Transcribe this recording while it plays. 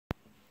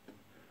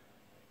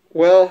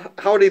Well,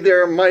 howdy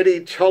there,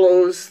 mighty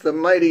cellos, the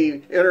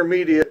mighty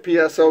intermediate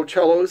PSO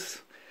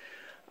cellos.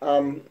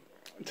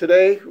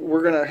 Today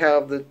we're going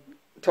to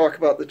talk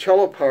about the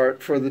cello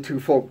part for the two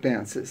folk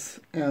dances.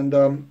 And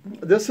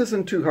this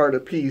isn't too hard a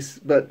piece,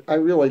 but I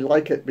really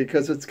like it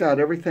because it's got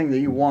everything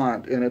that you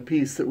want in a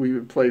piece that we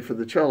would play for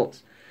the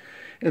cellos.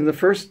 In the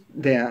first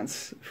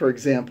dance, for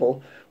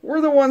example,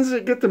 we're the ones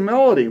that get the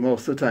melody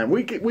most of the time.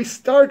 We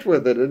start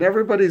with it and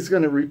everybody's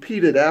going to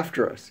repeat it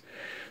after us.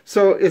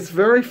 So it's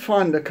very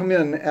fun to come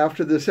in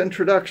after this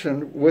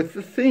introduction with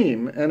the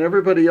theme and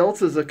everybody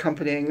else is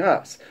accompanying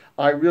us.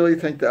 I really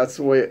think that's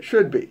the way it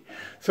should be.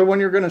 So when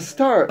you're going to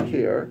start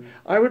here,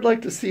 I would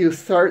like to see you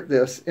start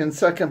this in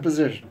second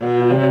position.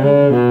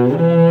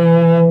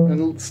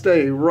 And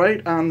stay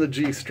right on the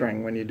G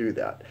string when you do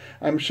that.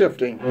 I'm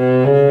shifting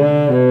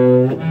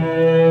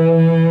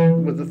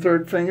with the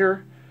third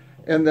finger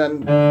and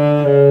then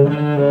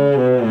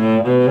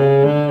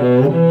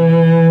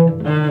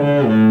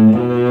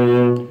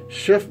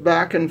shift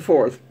back and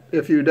forth.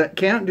 If you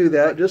can't do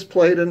that, just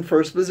play it in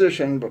first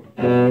position. But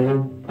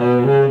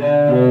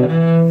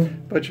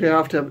you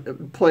have to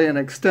play an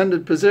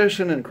extended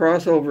position and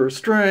cross over a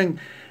string.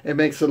 It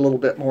makes it a little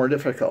bit more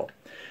difficult.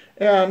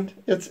 And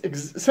it's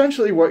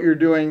essentially what you're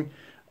doing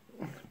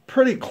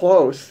pretty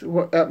close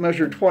at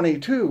measure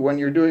 22 when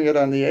you're doing it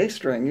on the A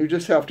string. You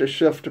just have to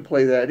shift to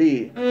play that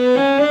E.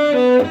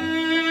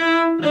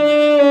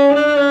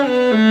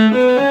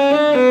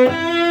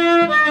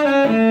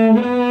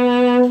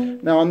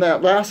 Now on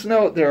that last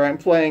note there, I'm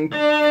playing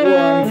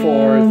 1,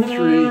 4,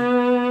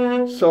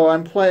 3. So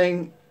I'm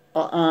playing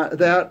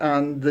that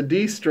on the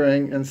D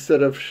string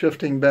instead of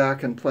shifting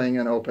back and playing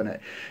an open A.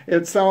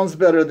 It sounds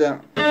better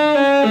than...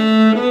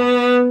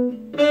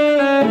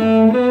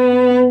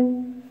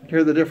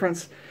 Hear the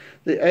difference?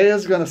 The A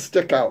is going to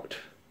stick out.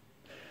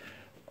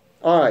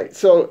 Alright,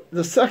 so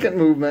the second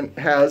movement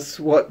has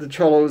what the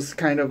cellos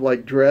kind of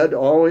like dread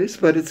always,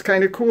 but it's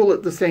kind of cool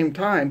at the same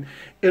time.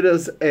 It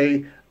is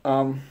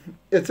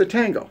it's a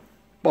tango.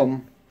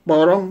 Bum,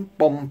 bum,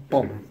 bum,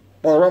 bum,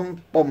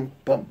 bum, bum,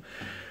 bum.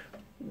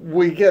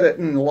 We get it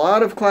in a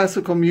lot of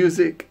classical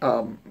music,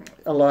 a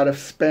lot of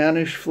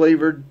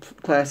Spanish-flavored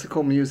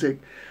classical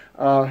music.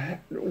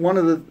 One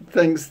of the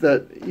things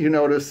that you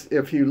notice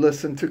if you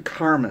listen to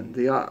Carmen,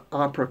 the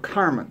opera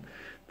Carmen,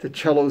 the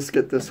cellos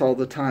get this all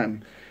the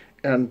time.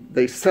 And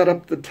they set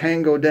up the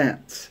tango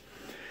dance.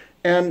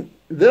 And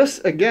this,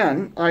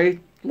 again, I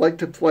like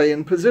to play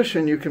in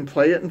position. You can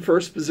play it in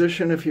first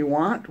position if you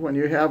want, when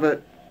you have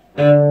it.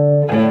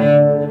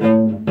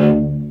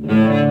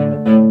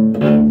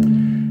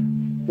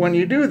 When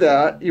you do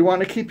that, you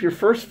want to keep your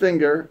first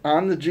finger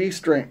on the G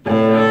string.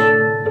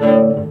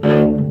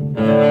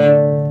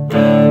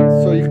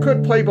 So you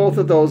could play both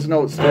of those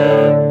notes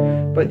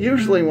together. But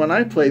usually when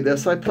I play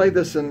this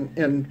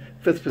in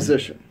fifth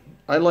position.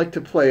 I like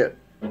to play it.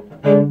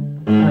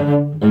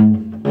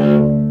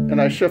 And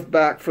I shift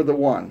back for the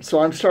 1.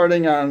 So I'm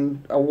starting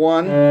on a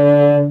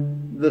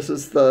 1. This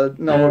is the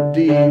note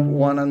D,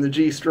 1 on the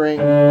G string,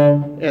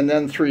 and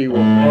then 3,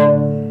 1.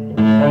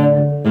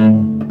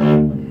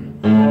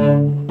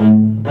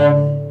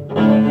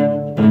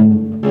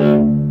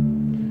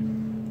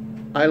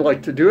 I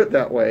like to do it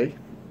that way.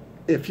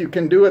 If you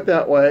can do it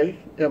that way,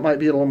 it might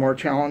be a little more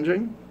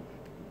challenging.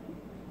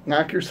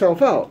 Knock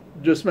yourself out.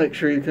 Just make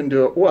sure you can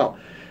do it well.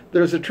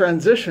 There's a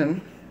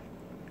transition.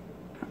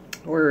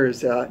 Where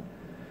is that?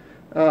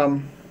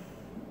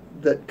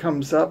 That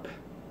comes up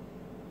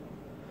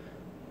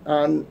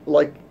on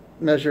like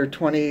measure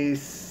 20,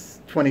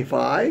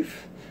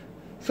 25.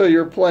 So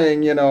you're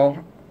playing, you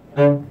know,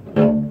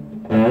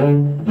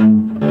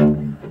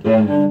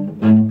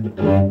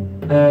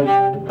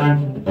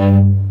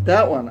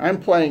 that one. I'm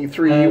playing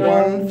 3,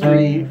 1,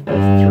 3,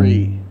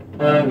 3.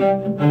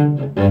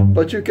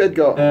 But you could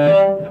go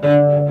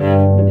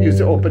use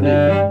the open E.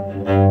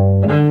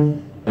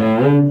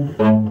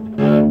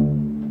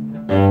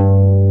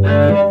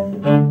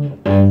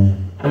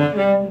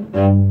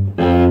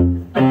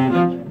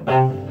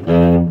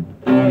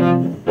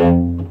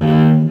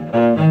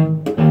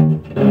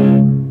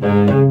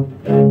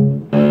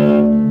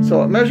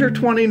 So at measure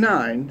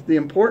 29, the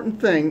important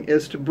thing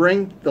is to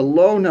bring the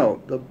low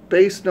note, the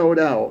bass note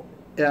out,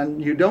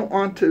 and you don't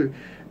want to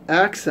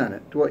accent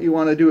it. What you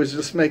want to do is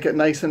just make it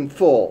nice and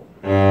full.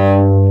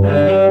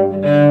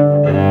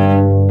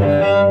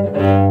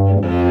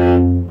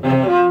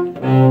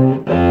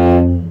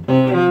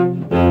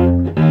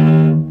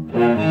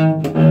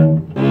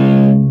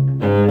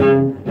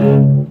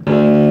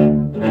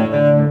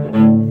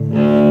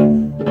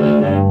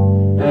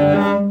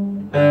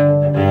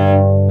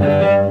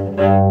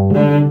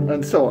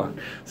 And so on.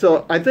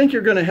 So I think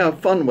you're going to have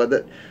fun with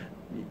it.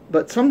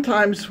 But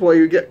sometimes where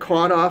you get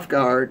caught off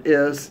guard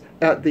is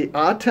at the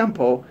odd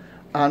tempo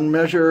on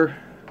measure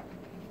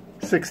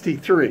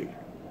 63.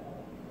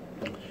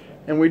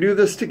 And we do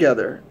this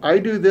together. I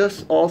do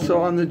this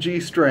also on the G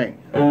string.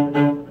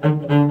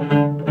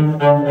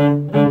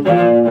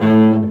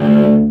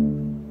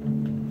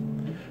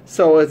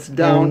 So it's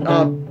down,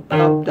 up,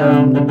 up,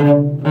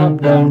 down,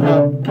 up, down,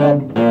 up,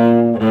 up.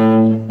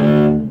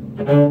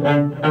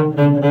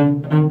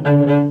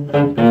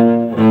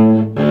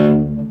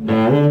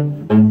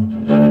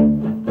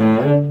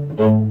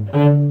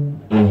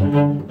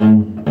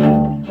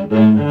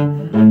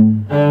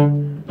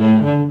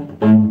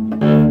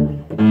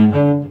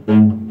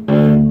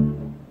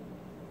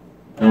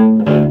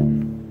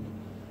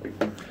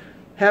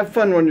 have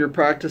fun when you're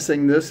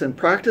practicing this, and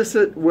practice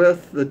it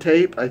with the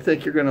tape. I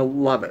think you're going to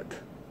love it.